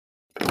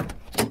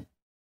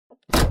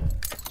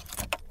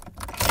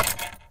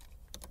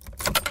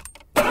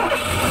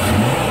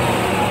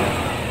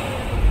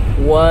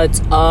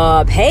What's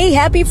up? Hey,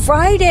 happy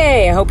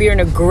Friday. I hope you're in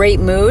a great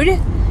mood.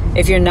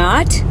 If you're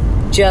not,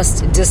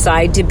 just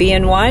decide to be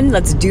in one.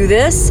 Let's do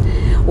this.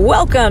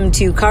 Welcome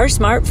to Car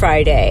Smart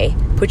Friday.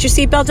 Put your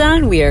seatbelt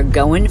on. We are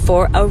going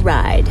for a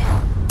ride.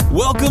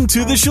 Welcome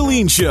to The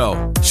Chalene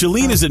Show.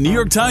 Chalene is a New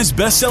York Times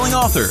bestselling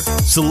author,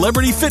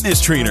 celebrity fitness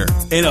trainer,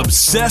 and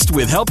obsessed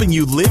with helping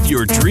you live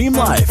your dream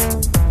life.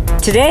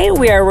 Today,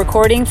 we are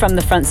recording from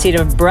the front seat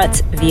of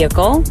Brett's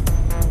vehicle.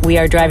 We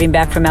are driving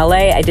back from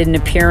LA. I did an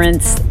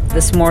appearance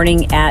this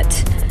morning at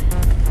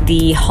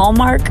the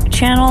Hallmark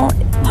channel,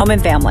 Home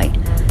and Family.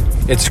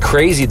 It's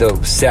crazy,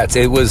 though, sets.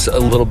 It was a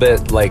little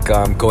bit like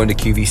going to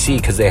QVC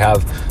because they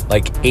have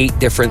like 8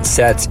 different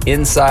sets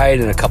inside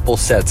and a couple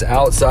sets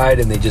outside,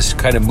 and they just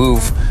kind of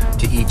move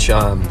to each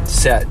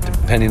set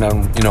depending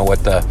on,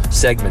 what the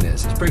segment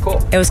is. It's pretty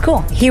cool. It was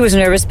cool. He was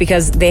nervous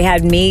because they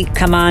had me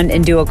come on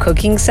and do a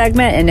cooking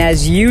segment, and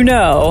as you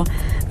know,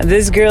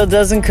 this girl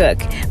doesn't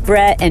cook.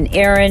 Brett and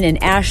Aaron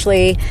and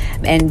Ashley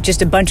and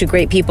just a bunch of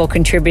great people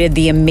contributed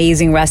the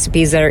amazing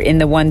recipes that are in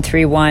the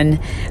 131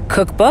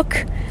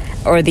 cookbook,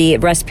 or the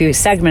recipe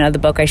segment of the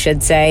book, I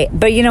should say.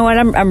 But you know what?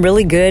 I'm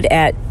really good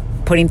at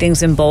putting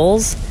things in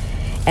bowls,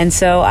 and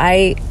so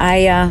I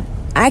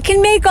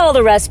can make all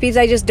the recipes.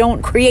 I just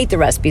don't create the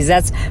recipes.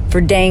 That's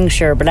for dang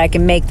sure. But I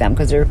can make them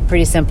because they're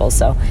pretty simple.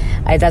 So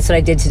that's what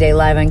I did today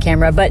live on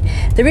camera. But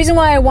the reason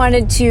why I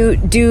wanted to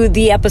do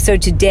the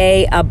episode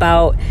today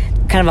about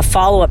kind of a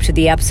follow-up to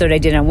the episode I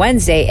did on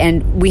Wednesday,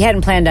 and we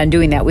hadn't planned on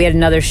doing that. We had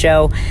another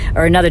show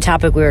or another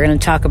topic we were going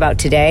to talk about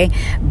today,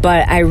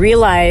 but I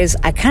realized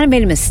I kind of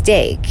made a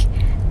mistake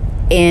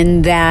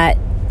in that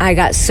I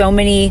got so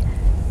many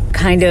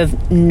kind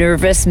of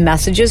nervous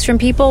messages from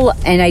people,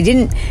 and I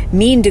didn't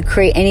mean to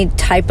create any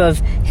type of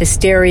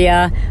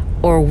hysteria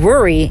or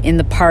worry in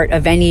the part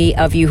of any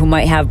of you who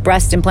might have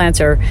breast implants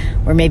or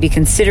maybe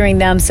considering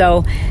them.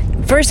 So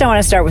first I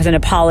want to start with an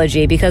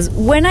apology, because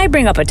when I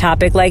bring up a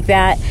topic like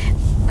that,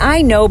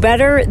 I know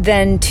better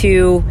than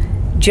to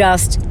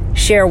just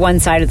share one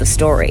side of the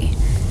story.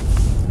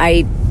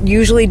 I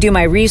usually do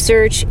my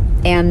research,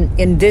 and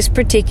in this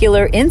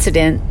particular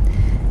incident,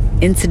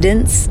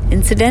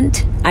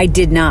 I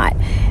did not.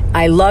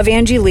 I love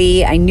Angie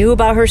Lee. I knew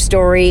about her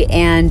story,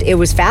 and it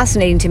was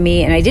fascinating to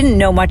me, and I didn't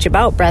know much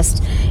about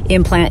breast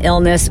implant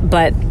illness,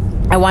 but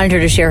I wanted her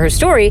to share her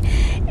story.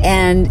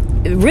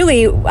 And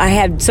really, I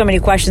had so many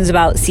questions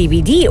about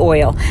CBD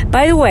oil.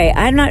 By the way,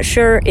 I'm not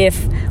sure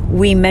if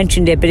we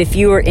mentioned it, but if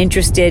you are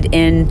interested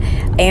in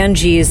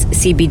Angie's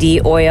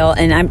CBD oil,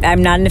 and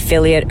I'm not an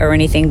affiliate or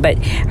anything, but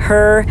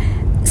her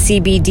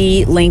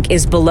CBD link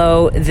is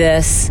below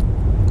this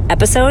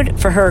episode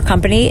for her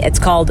company. It's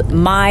called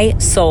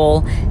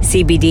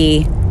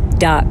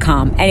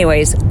mysoulcbd.com.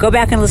 Anyways, go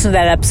back and listen to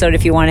that episode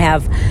if you want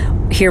to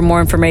hear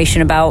more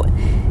information about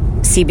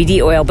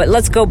CBD oil. But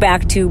let's go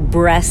back to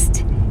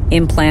breast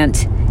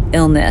implant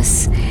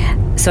illness.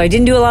 So I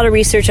didn't do a lot of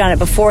research on it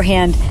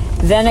beforehand.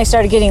 Then I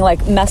started getting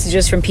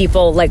messages from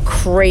people like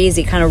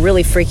crazy, kind of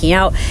really freaking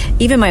out.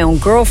 Even my own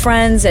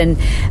girlfriends. And,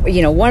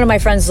 one of my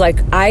friends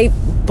I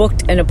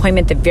booked an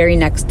appointment the very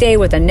next day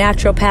with a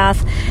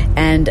naturopath,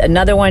 and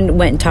another one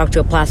went and talked to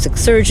a plastic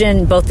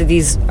surgeon. Both of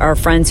these are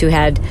friends who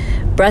had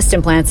breast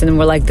implants, and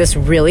were like, this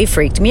really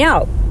freaked me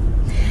out.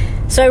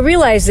 So I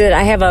realized that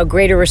I have a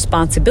greater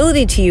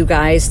responsibility to you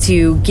guys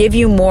to give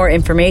you more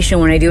information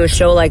when I do a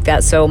show like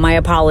that. So my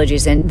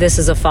apologies, and this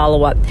is a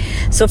follow-up.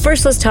 So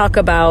first, let's talk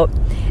about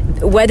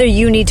whether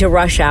you need to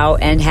rush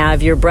out and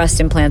have your breast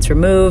implants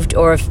removed,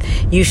 or if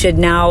you should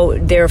now,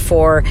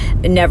 therefore,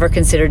 never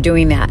consider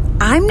doing that.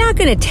 I'm not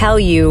going to tell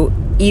you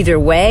either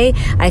way.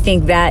 I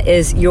think that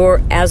is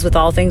as with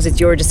all things, it's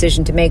your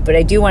decision to make, but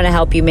I do want to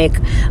help you make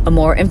a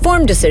more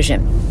informed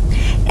decision.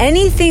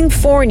 Anything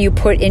foreign you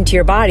put into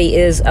your body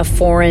is a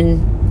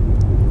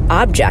foreign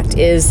object,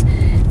 is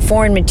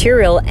foreign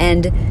material,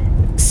 and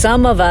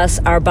some of us,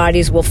 our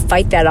bodies will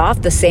fight that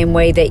off the same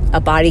way that a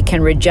body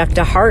can reject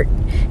a heart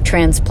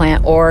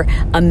transplant or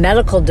a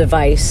medical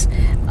device,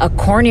 a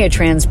cornea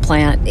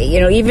transplant.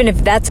 Even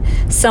if that's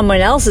someone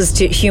else's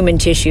human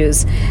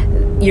tissues,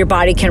 your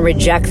body can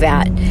reject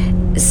that.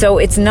 So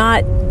it's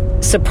not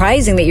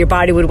surprising that your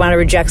body would want to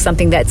reject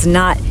something that's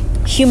not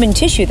human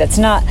tissue, that's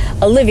not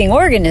a living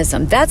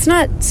organism. That's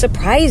not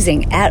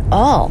surprising at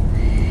all.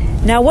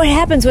 Now, what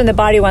happens when the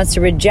body wants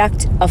to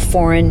reject a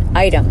foreign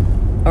item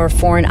or a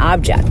foreign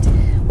object?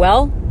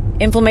 Well,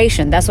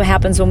 inflammation. That's what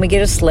happens when we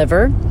get a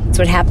sliver. That's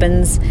what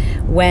happens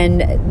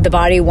when the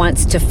body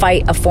wants to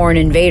fight a foreign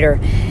invader.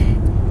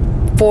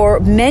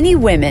 For many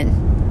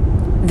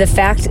women, the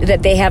fact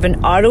that they have an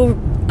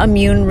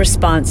autoimmune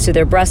response to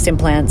their breast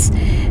implants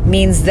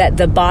means that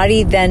the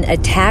body then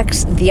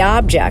attacks the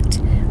object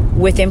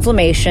with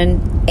inflammation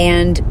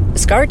and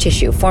scar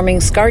tissue, forming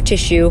scar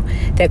tissue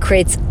that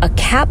creates a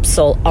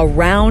capsule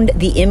around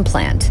the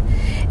implant.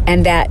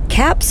 And that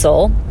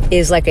capsule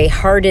is like a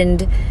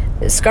hardened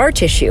scar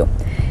tissue.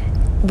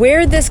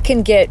 Where this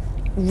can get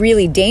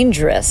really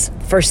dangerous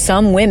for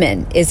some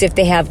women is if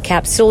they have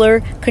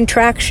capsular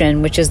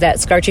contraction, which is that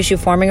scar tissue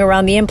forming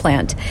around the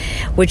implant,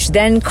 which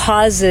then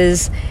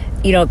causes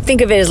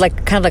think of it as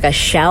like kind of like a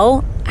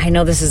shell. I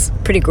know this is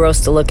pretty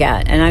gross to look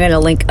at, and I'm going to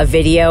link a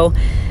video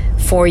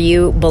for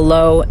you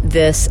below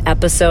this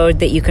episode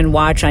that you can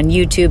watch on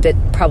YouTube that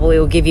probably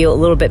will give you a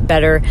little bit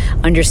better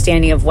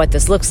understanding of what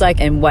this looks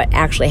like and what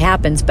actually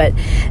happens. But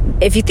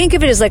if you think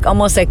of it as like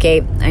almost like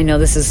I know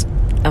this is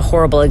a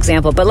horrible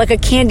example, but like a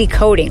candy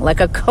coating, like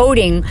a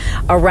coating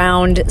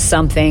around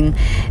something,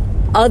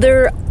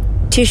 other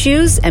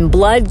tissues and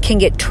blood can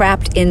get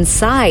trapped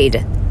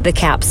inside the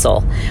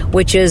capsule,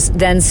 which is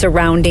then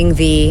surrounding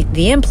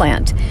the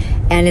implant.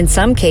 And in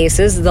some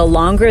cases, the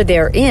longer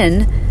they're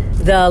in,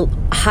 the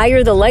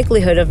higher the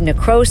likelihood of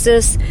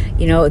necrosis,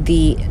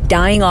 the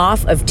dying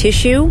off of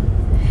tissue.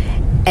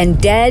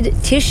 And dead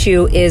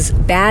tissue is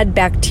bad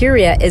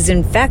bacteria, is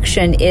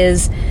infection,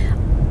 is,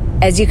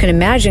 as you can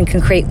imagine, can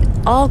create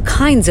all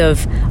kinds of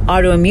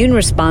autoimmune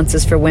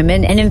responses for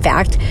women, and in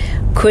fact,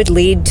 could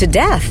lead to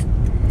death.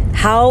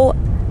 How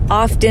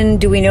often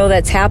do we know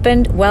that's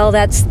happened? Well,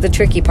 that's the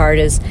tricky part.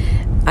 Is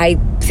I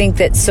think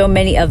that so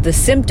many of the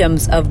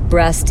symptoms of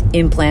breast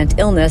implant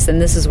illness, and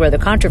this is where the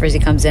controversy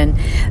comes in,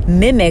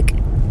 mimic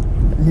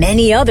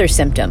many other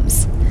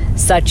symptoms,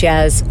 such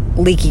as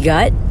leaky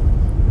gut,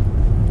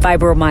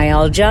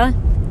 fibromyalgia,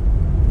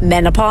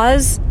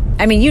 menopause.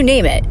 I mean, you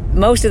name it.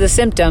 Most of the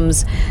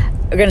symptoms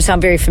are going to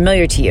sound very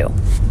familiar to you.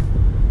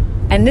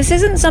 And this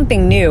isn't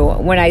something new.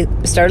 When I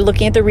started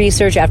looking at the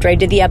research after I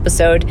did the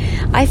episode,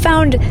 I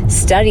found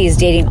studies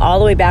dating all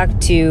the way back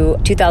to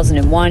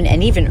 2001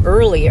 and even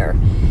earlier.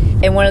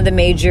 And one of the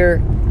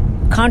major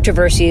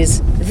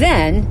controversies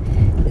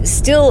then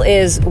still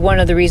is one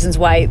of the reasons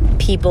why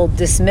people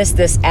dismiss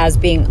this as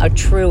being a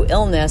true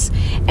illness,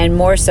 and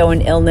more so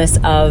an illness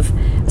of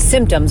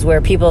symptoms,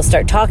 where people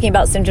start talking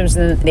about symptoms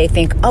and they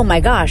think, oh my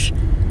gosh,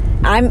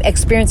 I'm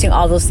experiencing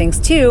all those things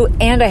too,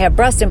 and I have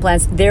breast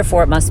implants,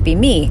 therefore it must be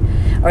me,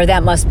 or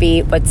that must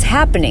be what's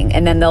happening.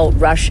 And then they'll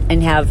rush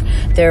and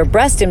have their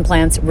breast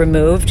implants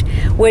removed,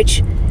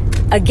 which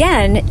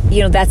again,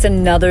 that's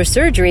another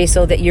surgery,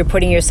 so that you're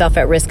putting yourself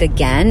at risk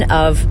again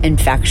of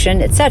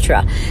infection,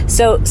 etc.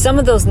 So some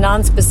of those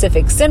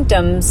non-specific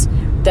symptoms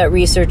that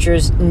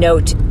researchers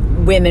note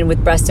women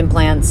with breast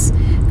implants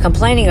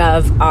complaining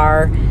of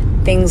are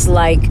things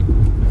like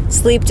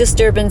sleep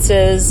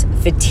disturbances,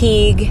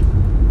 fatigue,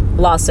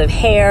 loss of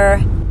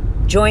hair,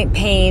 joint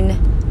pain,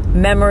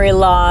 memory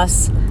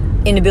loss,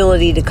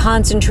 inability to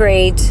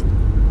concentrate,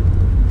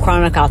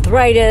 chronic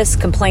arthritis,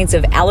 complaints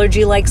of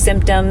allergy-like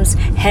symptoms,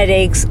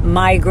 headaches,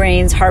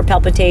 migraines, heart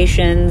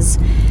palpitations,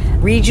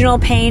 regional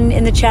pain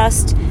in the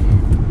chest,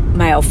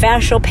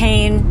 myofascial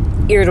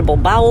pain, irritable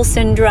bowel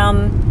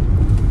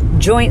syndrome,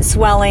 joint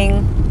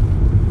swelling,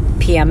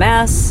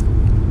 PMS,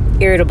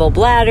 irritable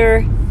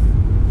bladder,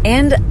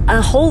 and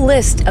a whole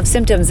list of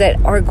symptoms that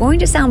are going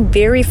to sound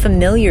very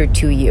familiar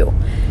to you.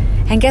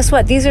 And guess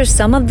what? These are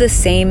some of the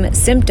same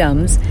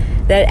symptoms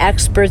that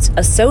experts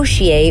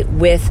associate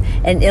with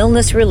an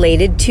illness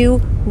related to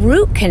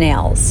root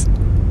canals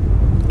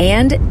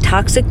and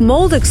toxic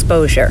mold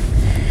exposure.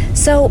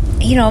 So,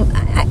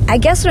 I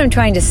guess what I'm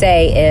trying to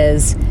say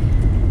is,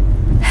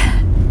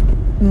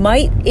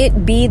 might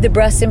it be the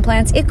breast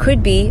implants? It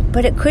could be,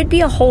 but it could be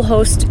a whole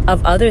host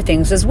of other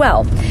things as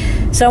well.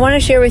 So I want to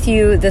share with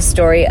you this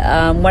story.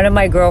 One of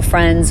my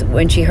girlfriends,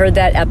 when she heard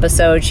that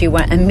episode, she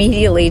went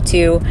immediately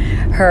to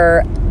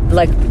her,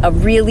 like a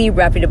really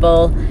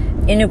reputable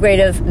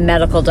integrative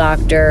medical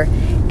doctor,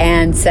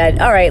 and said,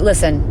 all right,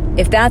 listen,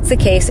 if that's the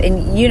case,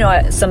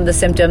 and some of the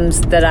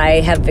symptoms that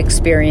I have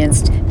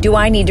experienced, do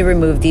I need to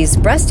remove these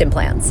breast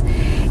implants?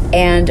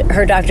 And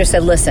her doctor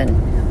said,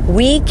 listen,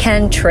 we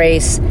can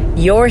trace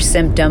your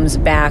symptoms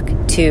back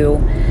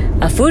to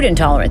a food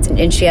intolerance,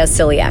 and she has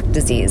celiac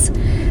disease.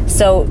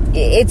 So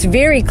it's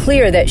very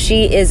clear that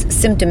she is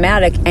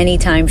symptomatic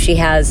anytime she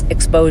has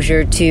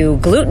exposure to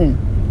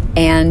gluten,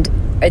 and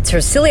it's her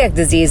celiac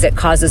disease that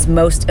causes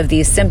most of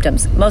these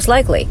symptoms, most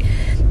likely.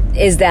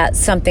 Is that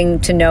something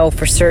to know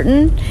for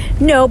certain?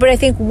 No, but I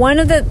think one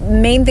of the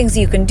main things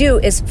you can do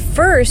is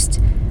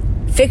first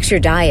fix your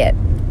diet.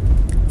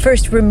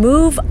 First,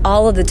 remove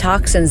all of the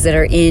toxins that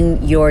are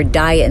in your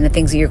diet and the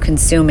things that you're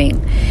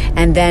consuming,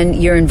 and then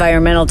your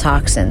environmental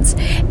toxins.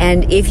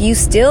 And if you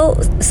still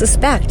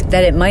suspect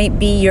that it might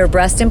be your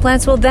breast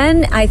implants, well,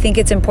 then I think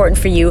it's important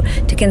for you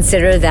to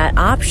consider that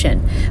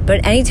option.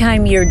 But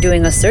anytime you're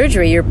doing a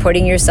surgery, you're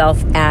putting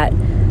yourself at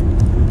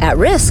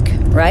risk,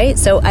 right?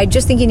 So I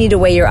just think you need to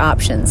weigh your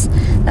options.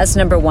 That's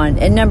number one.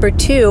 And number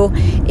two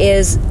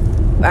is,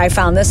 I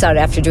found this out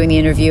after doing the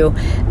interview,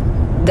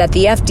 that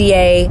the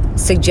FDA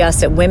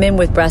suggests that women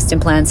with breast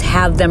implants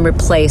have them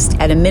replaced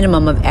at a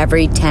minimum of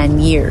every 10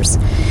 years.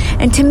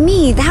 And to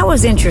me, that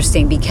was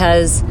interesting,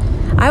 because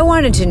I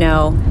wanted to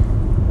know,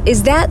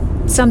 is that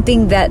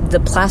something that the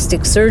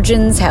plastic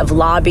surgeons have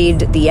lobbied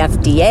the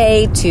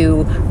FDA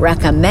to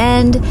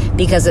recommend,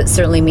 because it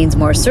certainly means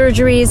more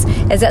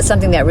surgeries? Is that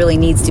something that really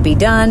needs to be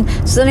done?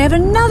 So then I have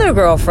another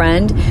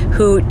girlfriend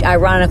who,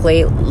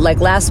 ironically, like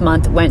last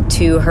month, went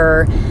to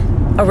her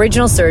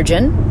original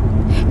surgeon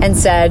and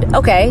said,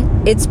 okay,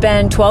 it's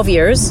been 12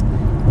 years.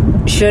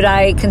 should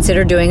I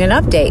consider doing an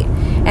update?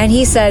 And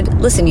he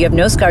said, listen, you have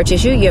no scar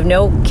tissue, you have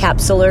no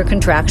capsular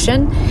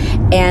contraction,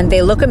 and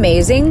they look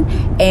amazing,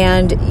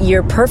 and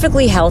you're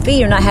perfectly healthy.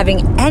 You're not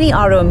having any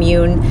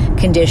autoimmune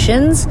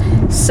conditions.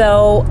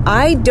 So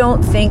I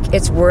don't think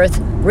it's worth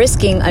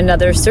risking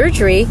another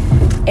surgery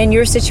in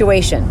your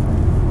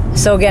situation.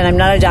 So again, I'm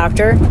not a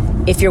doctor.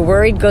 If you're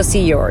worried, go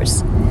see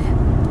yours.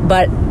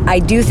 But I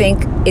do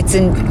think it's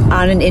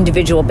on an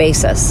individual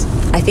basis.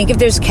 I think if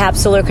there's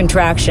capsular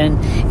contraction,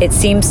 it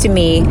seems to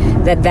me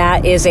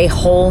that is a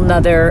whole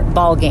nother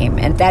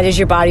ballgame. And that is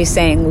your body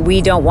saying,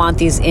 we don't want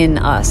these in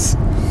us.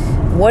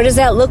 What does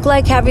that look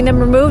like, having them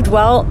removed?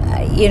 Well,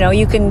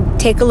 you can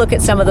take a look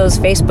at some of those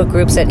Facebook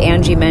groups that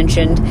Angie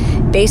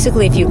mentioned.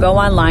 Basically, if you go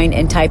online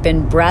and type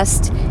in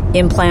breast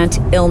implant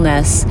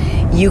illness,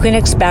 you can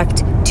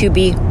expect to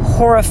be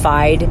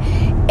horrified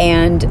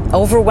and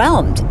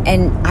overwhelmed.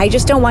 And I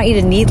just don't want you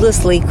to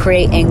needlessly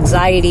create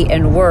anxiety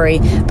and worry,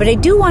 but I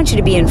do want you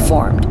to be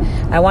informed.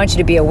 I want you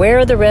to be aware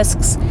of the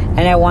risks, and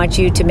I want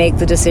you to make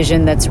the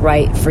decision that's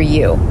right for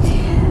you.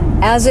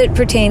 As it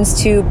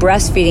pertains to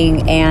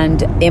breastfeeding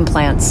and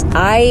implants,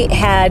 I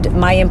had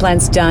my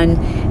implants done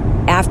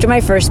after my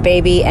first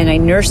baby, and I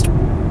nursed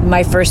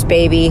my first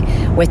baby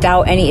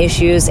without any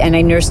issues, and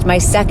I nursed my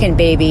second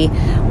baby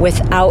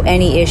without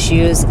any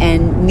issues,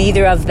 and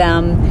neither of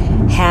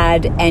them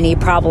had any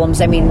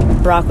problems. I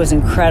mean, Brock was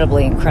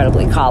incredibly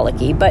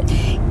colicky, but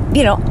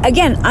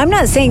again, I'm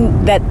not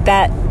saying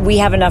that we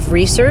have enough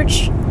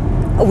research.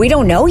 We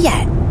don't know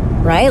yet,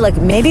 right? Like,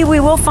 maybe we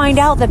will find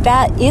out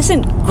that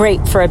isn't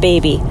great for a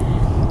baby.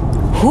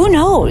 Who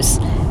knows?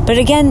 But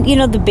again,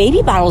 the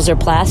baby bottles are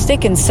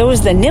plastic, and so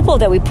is the nipple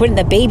that we put in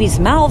the baby's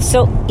mouth.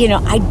 So,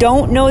 I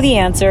don't know the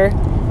answer.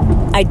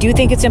 I do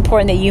think it's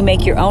important that you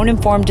make your own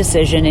informed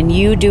decision and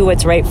you do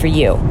what's right for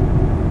you.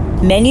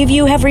 Many of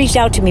you have reached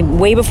out to me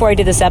way before I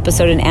did this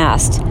episode and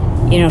asked,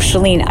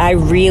 Shalene, I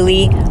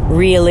really,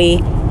 really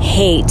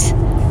hate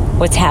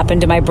what's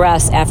happened to my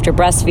breasts after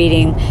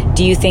breastfeeding.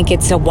 Do you think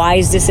it's a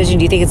wise decision?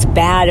 Do you think it's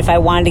bad if I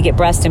wanted to get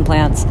breast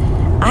implants?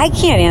 I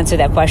can't answer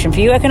that question for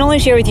you. I can only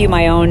share with you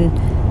my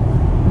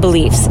own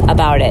beliefs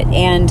about it.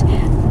 And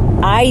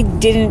I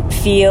didn't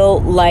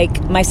feel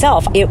like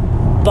myself. It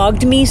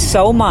bugged me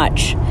so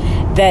much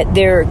that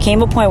there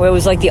came a point where it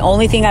was like the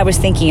only thing I was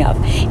thinking of.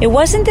 It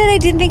wasn't that I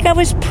didn't think I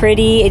was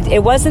pretty.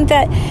 It wasn't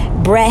that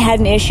Brett had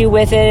an issue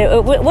with it.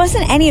 It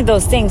wasn't any of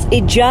those things.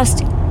 It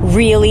just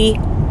really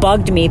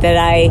bugged me that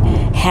I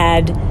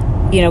had,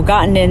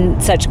 gotten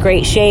in such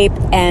great shape,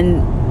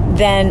 and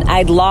then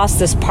I'd lost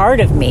this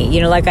part of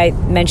me. Like I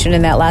mentioned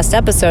in that last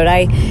episode,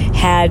 I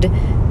had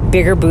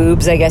bigger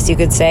boobs, I guess you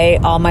could say,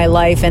 all my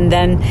life. And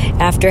then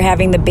after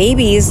having the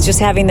babies, just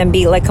having them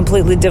be like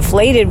completely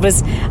deflated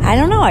was, I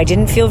don't know, I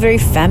didn't feel very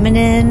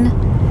feminine.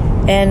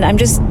 And I'm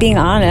just being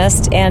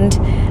honest. And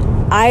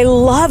I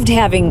loved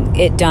having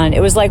it done. It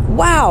was like,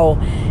 wow,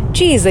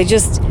 geez, I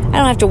don't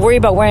have to worry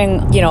about wearing,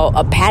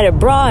 a padded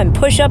bra and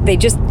push up. They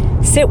just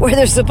sit where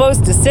they're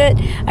supposed to sit.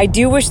 I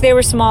do wish they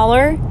were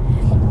smaller.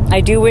 I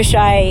do wish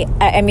I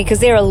mean, because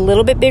they're a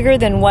little bit bigger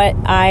than what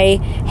I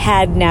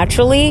had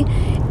naturally,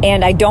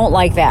 and I don't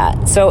like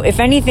that. So if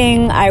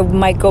anything, I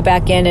might go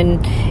back in,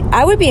 and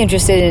I would be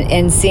interested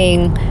in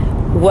seeing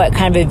what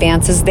kind of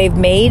advances they've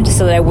made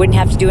so that I wouldn't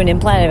have to do an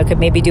implant. I could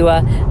maybe do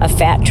a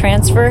fat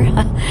transfer.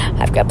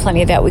 I've got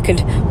plenty of that. We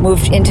could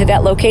move into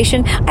that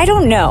location. I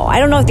don't know. I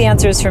don't know if the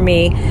answer is for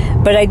me,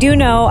 but I do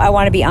know I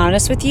want to be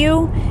honest with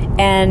you,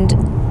 and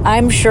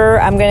I'm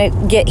sure I'm going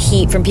to get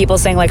heat from people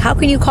saying, like, how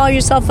can you call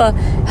yourself a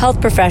health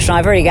professional?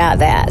 I've already got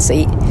that. So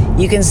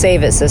you can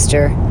save it,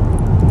 sister.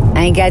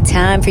 I ain't got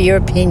time for your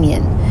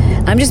opinion.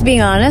 I'm just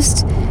being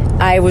honest.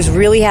 I was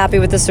really happy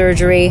with the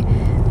surgery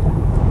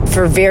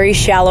for very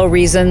shallow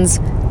reasons.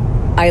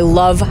 I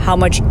love how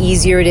much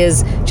easier it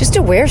is just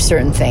to wear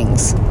certain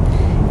things.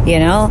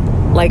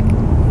 Like,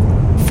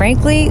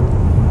 frankly,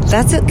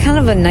 that's kind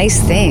of a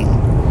nice thing.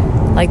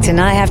 Like, to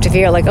not have to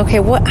figure out, like, okay,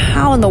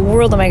 how in the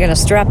world am I going to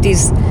strap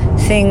these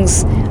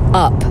things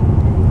up?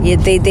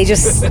 They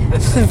just,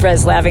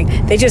 Fred's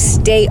laughing, they just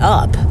stay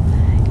up.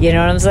 You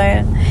know what I'm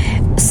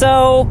saying?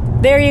 So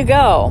there you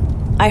go.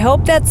 I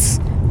hope that's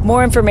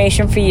more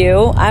information for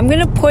you. I'm going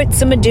to put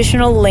some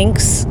additional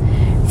links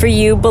for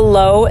you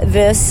below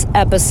this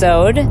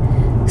episode,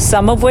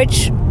 some of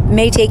which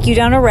may take you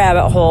down a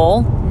rabbit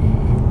hole.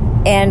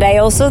 And I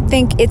also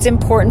think it's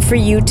important for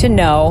you to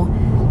know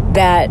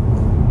that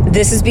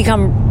this has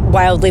become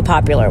wildly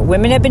popular.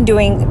 Women have been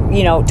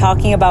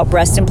talking about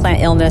breast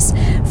implant illness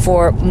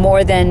for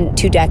more than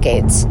 2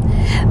 decades.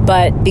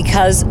 But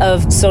because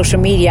of social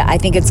media, I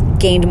think it's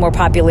gained more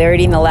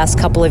popularity in the last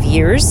couple of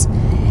years.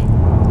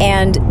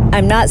 And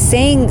I'm not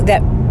saying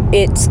that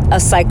it's a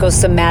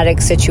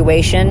psychosomatic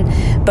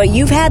situation, but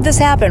you've had this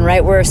happen,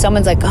 right? Where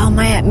someone's like, oh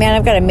man,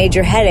 I've got a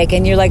major headache.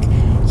 And you're like,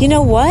 you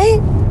know what?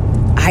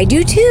 I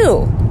do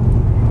too.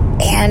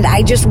 And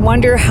I just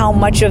wonder how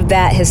much of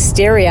that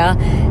hysteria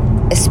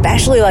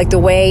especially like the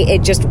way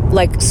it just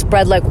like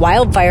spread like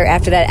wildfire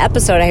after that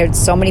episode. I heard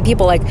so many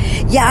people like,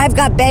 yeah, I've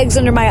got bags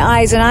under my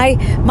eyes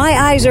and my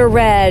eyes are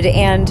red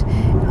and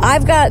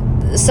I've got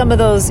some of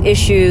those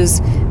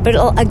issues. But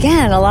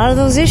again, a lot of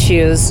those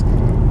issues,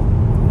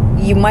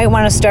 you might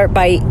want to start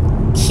by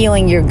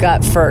healing your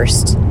gut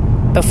first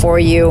before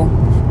you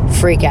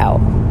freak out.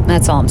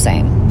 That's all I'm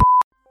saying.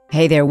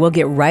 Hey there, we'll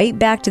get right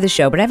back to the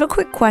show, but I have a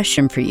quick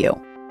question for you.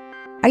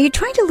 Are you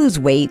trying to lose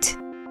weight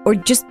or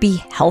just be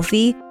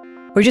healthy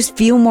or just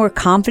feel more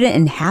confident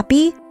and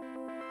happy?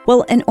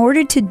 Well, in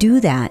order to do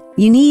that,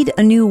 you need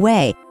a new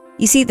way.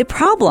 You see, the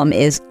problem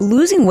is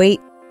losing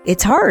weight,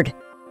 it's hard,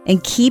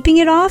 and keeping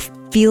it off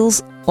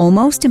feels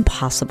almost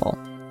impossible.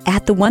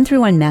 At the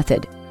 131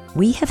 Method,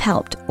 we have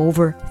helped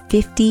over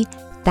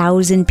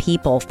 50,000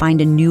 people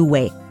find a new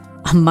way,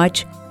 a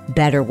much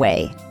better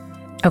way.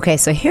 Okay,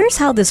 so here's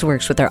how this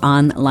works with our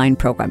online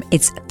program.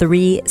 It's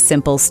 3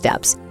 simple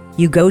steps.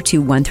 You go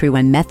to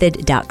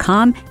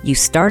 131method.com, you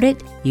start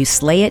it, you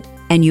slay it,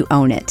 and you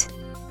own it.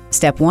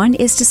 Step 1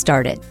 is to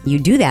start it. You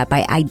do that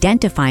by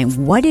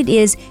identifying what it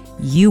is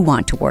you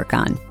want to work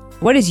on.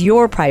 What is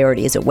your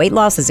priority? Is it weight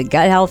loss? Is it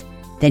gut health?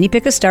 Then you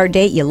pick a start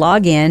date, you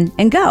log in,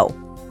 and go.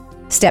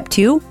 Step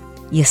 2,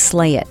 you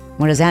slay it.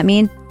 What does that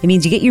mean? It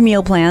means you get your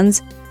meal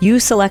plans, you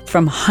select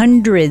from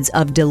hundreds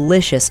of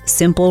delicious,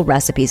 simple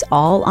recipes,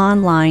 all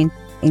online,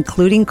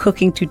 including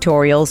cooking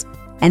tutorials,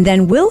 and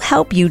then we'll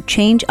help you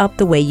change up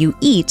the way you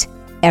eat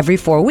every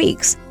 4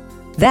 weeks.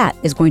 That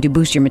is going to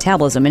boost your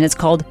metabolism, and it's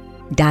called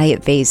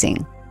diet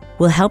phasing.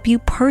 We'll help you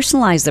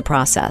personalize the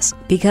process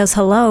because,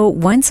 hello,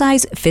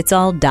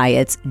 one-size-fits-all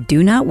diets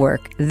do not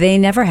work. They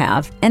never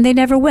have, and they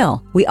never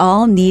will. We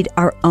all need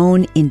our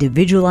own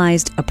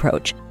individualized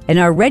approach. And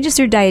our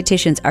registered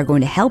dietitians are going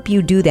to help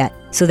you do that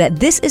so that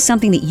this is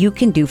something that you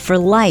can do for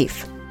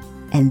life.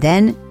 And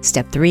then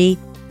step 3,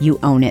 you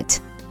own it.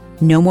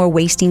 No more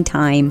wasting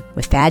time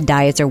with fad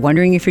diets or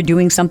wondering if you're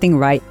doing something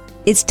right.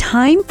 It's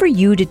time for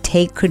you to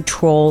take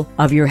control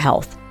of your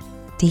health,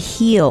 to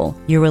heal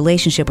your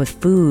relationship with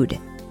food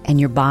and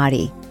your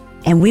body.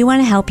 And we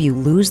want to help you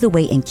lose the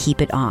weight and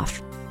keep it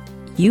off.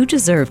 You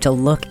deserve to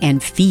look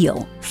and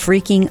feel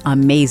freaking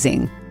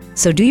amazing.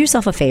 So do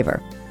yourself a favor.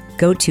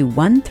 Go to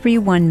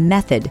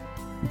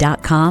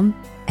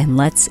 131method.com and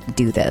let's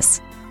do this.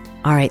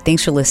 All right,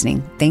 thanks for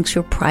listening. Thanks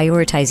for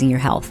prioritizing your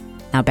health.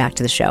 Now back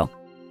to the show.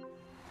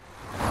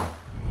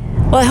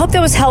 Well, I hope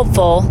that was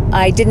helpful.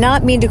 I did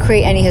not mean to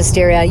create any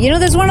hysteria. You know,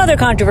 there's one other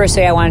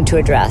controversy I wanted to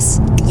address.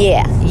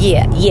 Yeah.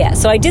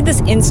 So I did this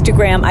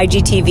Instagram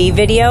IGTV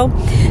video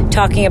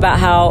talking about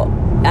how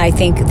I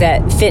think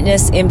that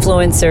fitness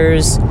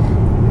influencers,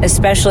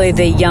 especially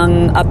the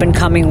young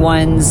up-and-coming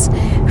ones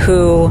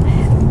who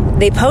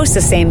they post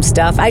the same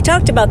stuff. I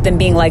talked about them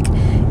being like,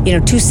 you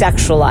know, too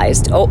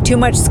sexualized, too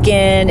much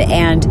skin,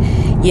 and,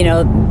 you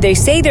know, they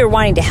say they're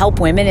wanting to help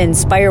women,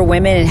 inspire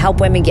women, and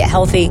help women get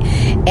healthy.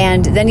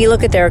 And then you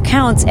look at their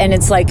accounts and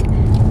it's like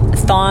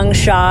thong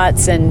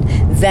shots and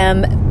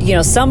them, you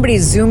know, somebody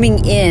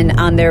zooming in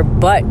on their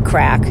butt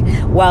crack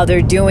while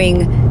they're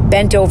doing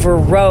bent over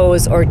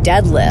rows or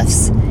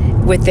deadlifts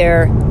with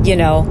their, you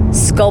know,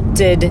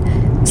 sculpted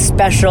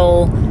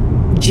special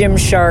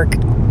Gymshark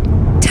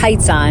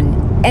tights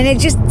on. And it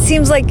just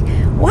seems like,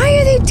 why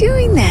are they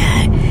doing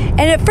that? And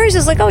at first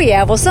it's like, oh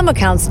yeah, well, some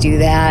accounts do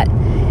that.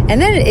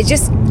 And then it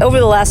just, over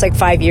the last like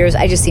 5 years,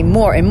 I just see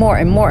more and more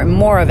and more and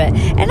more of it.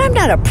 And I'm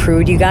not a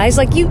prude, you guys.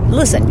 Like, you,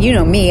 listen, you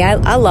know me,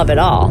 I love it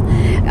all.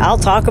 I'll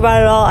talk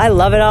about it all. I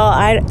love it all.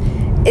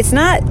 It's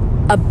not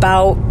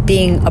about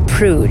being a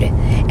prude.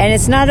 And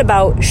it's not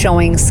about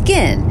showing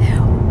skin.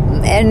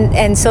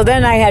 And so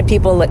then I had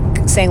people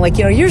saying like,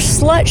 you know, you're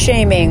slut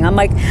shaming. I'm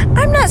like,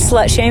 I'm not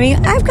slut shaming.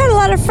 I've got a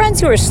lot of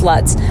friends who are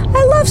sluts.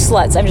 I love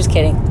sluts. I'm just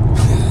kidding.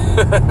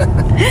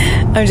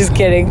 I'm just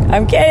kidding.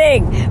 I'm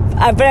kidding.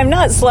 But I'm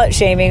not slut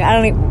shaming. I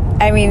don't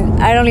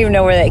even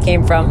know where that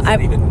came from. What does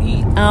that even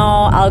mean?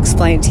 Oh, I'll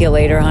explain it to you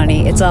later,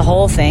 honey. It's a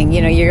whole thing.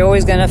 You know, you're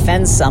always going to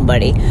offend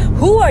somebody.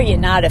 Who are you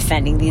not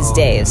offending these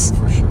days?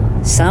 For sure.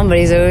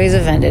 Somebody's always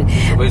offended.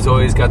 Somebody's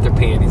always got their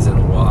panties in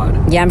a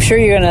wad. Yeah, I'm sure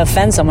you're going to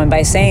offend someone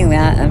by saying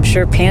that. I'm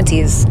sure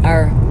panties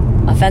are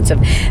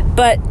offensive.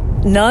 But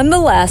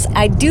nonetheless,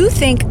 I do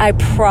think I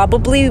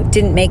probably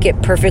didn't make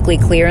it perfectly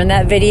clear in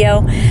that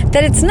video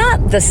that it's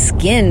not the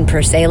skin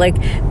per se. Like,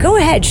 go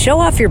ahead, show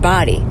off your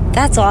body.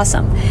 That's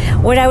awesome.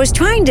 What I was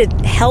trying to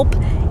help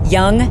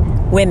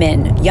young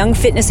women, young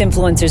fitness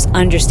influencers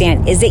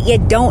understand is that you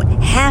don't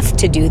have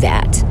to do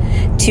that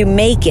to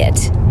make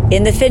it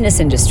in the fitness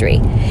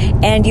industry.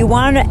 And you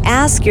want to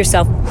ask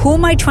yourself, who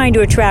am I trying to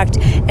attract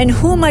and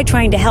who am I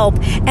trying to help?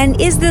 And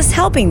is this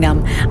helping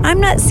them? I'm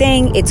not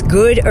saying it's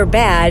good or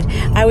bad.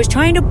 I was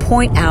trying to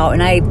point out,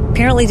 and I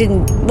apparently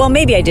didn't, well,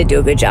 maybe I did do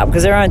a good job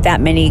because there aren't that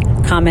many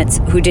comments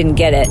who didn't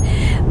get it.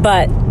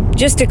 But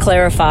just to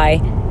clarify,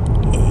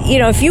 you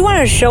know, if you want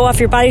to show off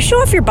your body,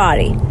 show off your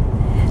body.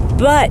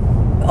 But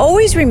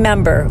always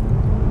remember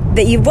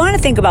that you want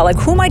to think about, like,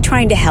 who am I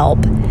trying to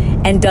help?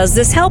 And does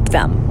this help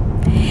them?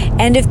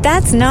 And if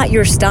that's not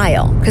your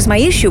style, because my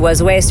issue was,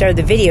 the way I started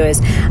the video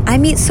is, I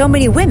meet so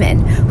many women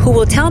who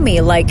will tell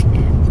me, like,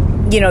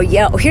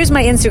 yeah, here's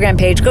my Instagram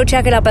page, go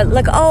check it out. But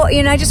like,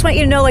 I just want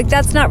you to know, like,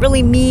 that's not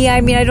really me. I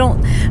mean, I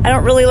don't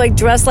really like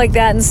dress like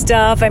that and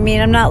stuff. I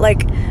mean, I'm not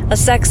like a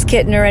sex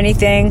kitten or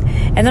anything.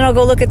 And then I'll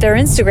go look at their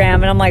Instagram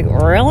and I'm like,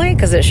 really?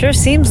 Because it sure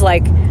seems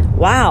like,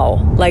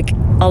 wow, like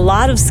a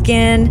lot of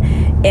skin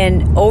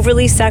and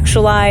overly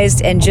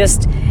sexualized. And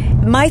just,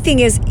 my thing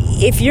is,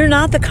 if you're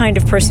not the kind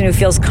of person who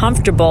feels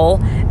comfortable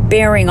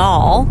bearing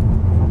all,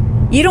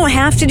 you don't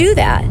have to do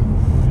that.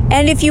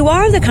 And if you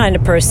are the kind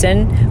of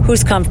person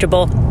who's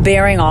comfortable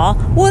bearing all,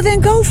 well, then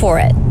go for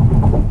it.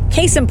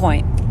 Case in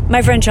point,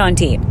 my friend Sean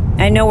T.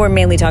 I know we're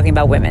mainly talking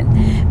about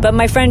women, but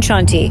my friend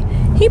Sean T.,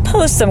 he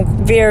posts some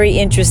very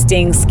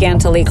interesting,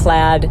 scantily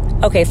clad,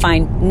 okay,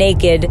 fine,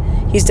 naked.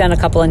 He's done a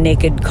couple of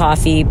naked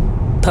coffee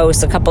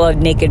posts, a couple of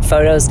naked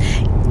photos.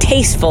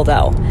 Tasteful,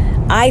 though.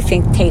 I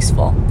think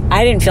tasteful.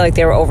 I didn't feel like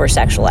they were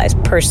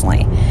over-sexualized,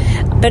 personally.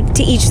 But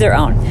to each their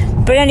own.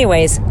 But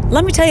anyways,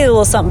 let me tell you a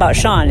little something about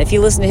Sean. If you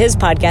listen to his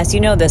podcast,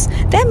 you know this.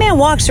 That man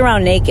walks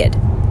around naked.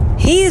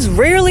 He is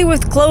rarely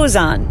with clothes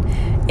on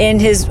in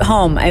his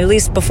home, at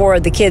least before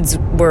the kids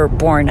were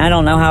born. I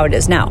don't know how it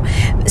is now.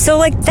 So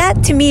like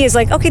that to me is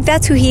like, okay,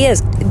 that's who he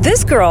is.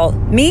 This girl,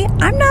 me,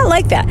 I'm not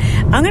like that.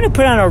 I'm going to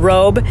put on a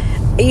robe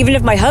even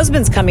if my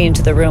husband's coming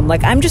into the room.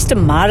 Like, I'm just a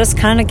modest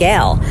kind of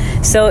gal.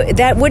 So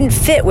that wouldn't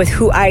fit with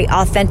who I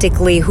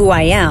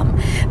am.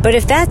 But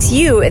if that's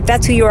you, if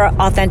that's who you are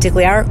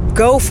authentically are,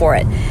 go for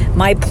it.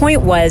 My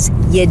point was,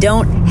 you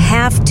don't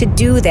have to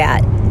do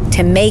that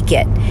to make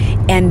it.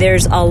 And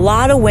there's a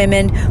lot of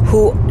women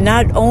who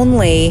not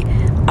only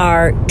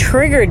are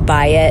triggered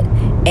by it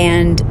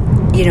and,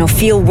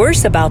 feel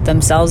worse about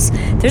themselves,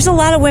 there's a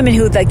lot of women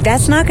who, like,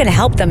 that's not going to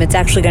help them. It's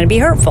actually going to be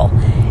hurtful.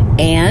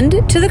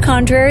 And to the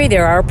contrary,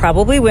 there are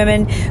probably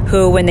women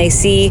who, when they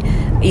see,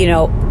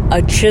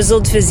 a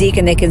chiseled physique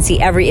and they can see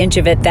every inch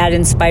of it, that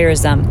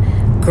inspires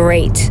them.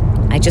 Great.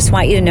 I just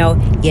want you to know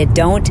you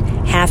don't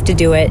have to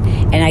do it.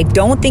 And I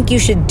don't think you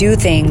should do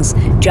things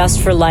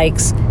just for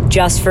likes,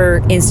 just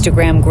for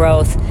Instagram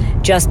growth,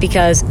 just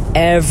because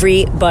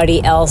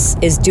everybody else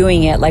is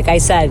doing it. Like I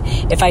said,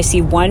 if I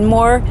see one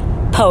more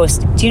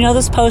post, do you know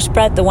this post,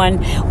 Brett? The one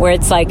where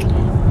it's like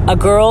a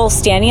girl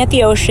standing at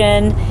the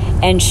ocean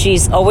and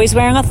she's always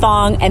wearing a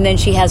thong, and then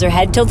she has her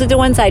head tilted to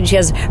one side and she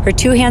has her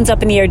two hands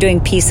up in the air doing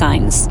peace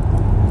signs.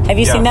 Have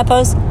you seen that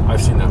post?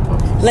 I've seen that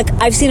post. Like,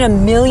 I've seen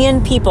 1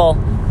 million people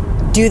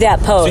do that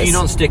pose. So you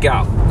don't stick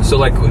out.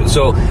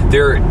 So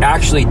they're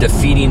actually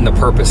defeating the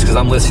purpose, because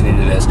I'm listening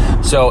to this.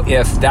 So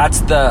if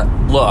that's the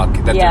look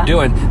that they're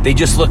doing, they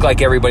just look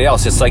like everybody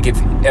else. It's like if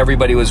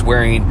everybody was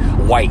wearing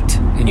white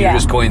and you're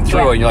just going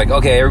through and you're like,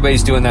 okay,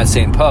 everybody's doing that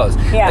same pose.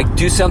 Yeah. Like,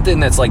 do something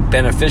that's like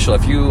beneficial.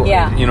 If you,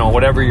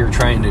 whatever you're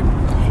trying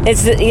to.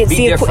 It's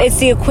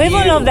the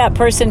equivalent of that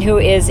person who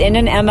is in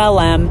an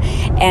MLM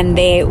and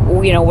they,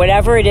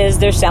 whatever it is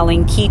they're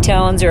selling,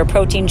 ketones or a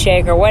protein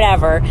shake or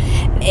whatever.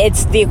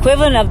 It's the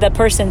equivalent of the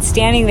person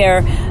standing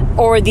there,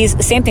 or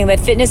these same thing, that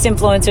fitness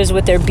influencers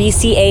with their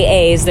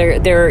BCAAs,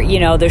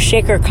 their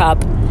shaker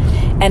cup,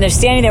 and they're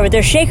standing there with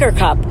their shaker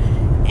cup.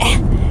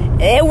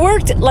 It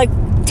worked like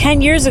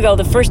 10 years ago,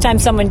 the first time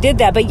someone did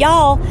that. But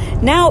y'all,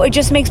 now it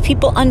just makes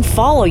people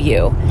unfollow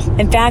you.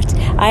 In fact,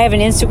 I have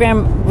an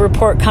Instagram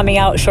report coming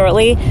out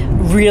shortly.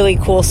 Really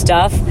cool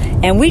stuff.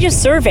 And we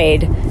just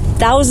surveyed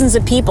thousands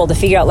of people to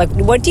figure out, like,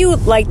 what do you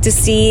like to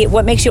see?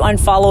 What makes you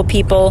unfollow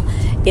people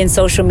in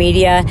social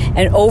media?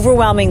 And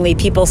overwhelmingly,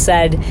 people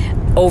said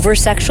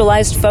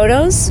over-sexualized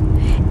photos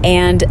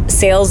and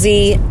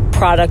salesy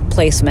product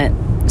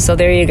placement. So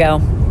there you go.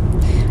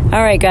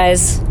 All right,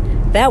 guys.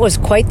 That was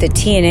quite the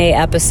TNA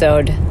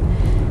episode.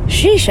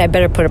 Sheesh, I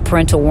better put a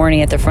parental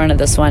warning at the front of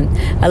this one.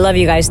 I love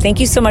you guys. Thank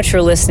you so much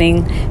for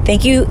listening.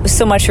 Thank you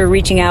so much for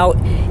reaching out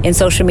in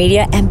social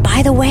media. And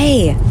by the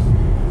way,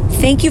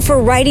 thank you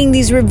for writing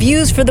these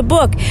reviews for the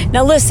book.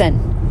 Now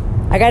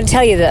listen, I got to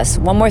tell you this.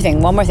 One more thing.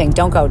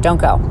 Don't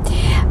go.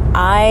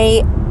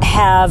 I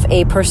have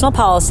a personal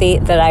policy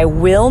that I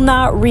will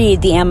not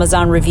read the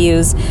Amazon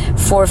reviews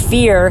for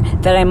fear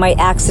that I might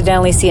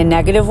accidentally see a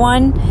negative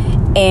one.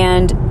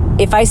 And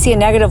if I see a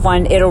negative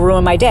one, it'll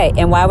ruin my day.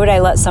 And why would I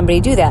let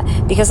somebody do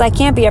that? Because I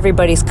can't be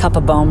everybody's cup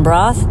of bone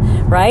broth,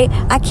 right?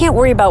 I can't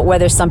worry about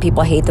whether some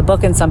people hate the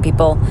book and some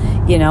people,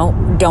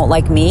 don't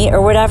like me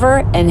or whatever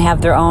and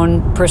have their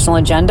own personal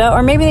agenda,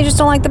 or maybe they just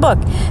don't like the book.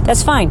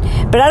 That's fine.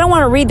 But I don't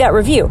want to read that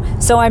review.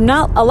 So I'm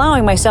not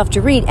allowing myself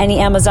to read any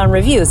Amazon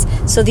reviews.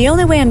 So the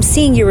only way I'm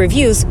seeing your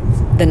reviews,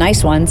 the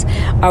nice ones,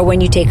 are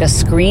when you take a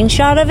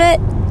screenshot of it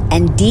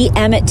and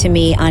DM it to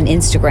me on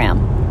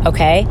Instagram,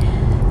 okay?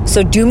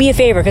 So do me a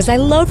favor, because I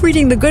love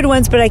reading the good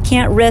ones, but I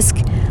can't risk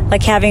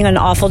like having an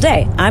awful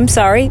day. I'm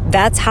sorry.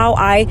 That's how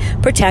I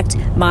protect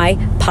my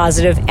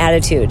positive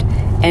attitude.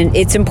 And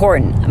it's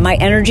important. My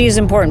energy is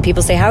important.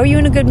 People say, how are you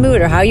in a good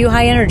mood? Or how are you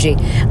high energy?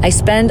 I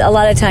spend a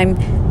lot of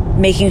time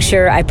making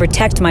sure I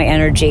protect my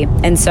energy.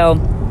 And so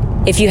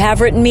if you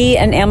have written me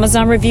an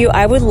Amazon review,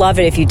 I would love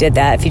it if you did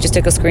that. If you just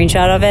took a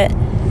screenshot of it,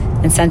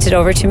 and sent it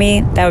over to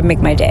me, that would make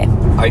my day.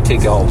 I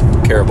take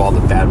care of all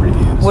the bad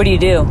reviews. What do you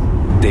do?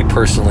 They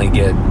personally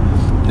get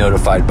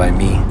notified by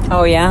me.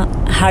 Oh, yeah?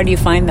 How do you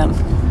find them?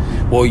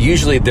 Well,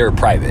 usually they're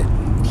private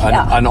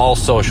on all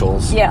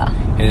socials. Yeah.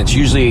 And it's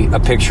usually a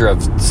picture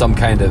of some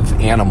kind of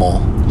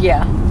animal.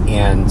 Yeah.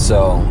 And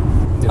so,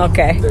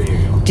 okay. There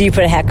you go. Do you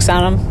put a hex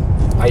on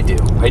them? I do.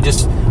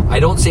 I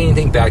don't say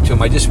anything back to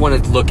them. I just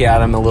want to look at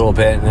them a little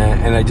bit,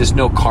 and I just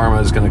know karma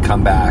is going to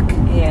come back.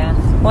 Yeah.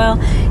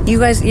 Well, you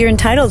guys, you're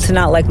entitled to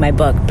not like my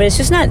book, but it's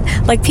just not,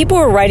 like, people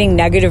were writing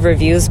negative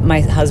reviews,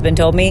 my husband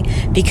told me,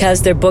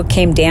 because their book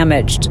came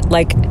damaged.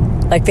 Like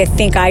they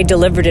think I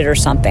delivered it or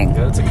something.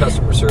 Yeah, it's a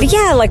customer service. But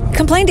yeah, like,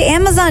 complain to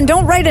Amazon.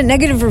 Don't write a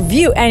negative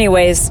review.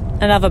 Anyways,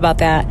 enough about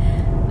that.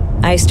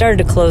 I started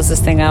to close this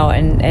thing out,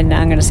 and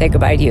I'm going to say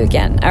goodbye to you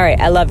again. All right,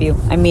 I love you.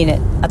 I mean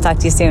it. I'll talk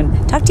to you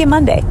soon. Talk to you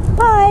Monday.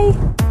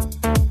 Bye.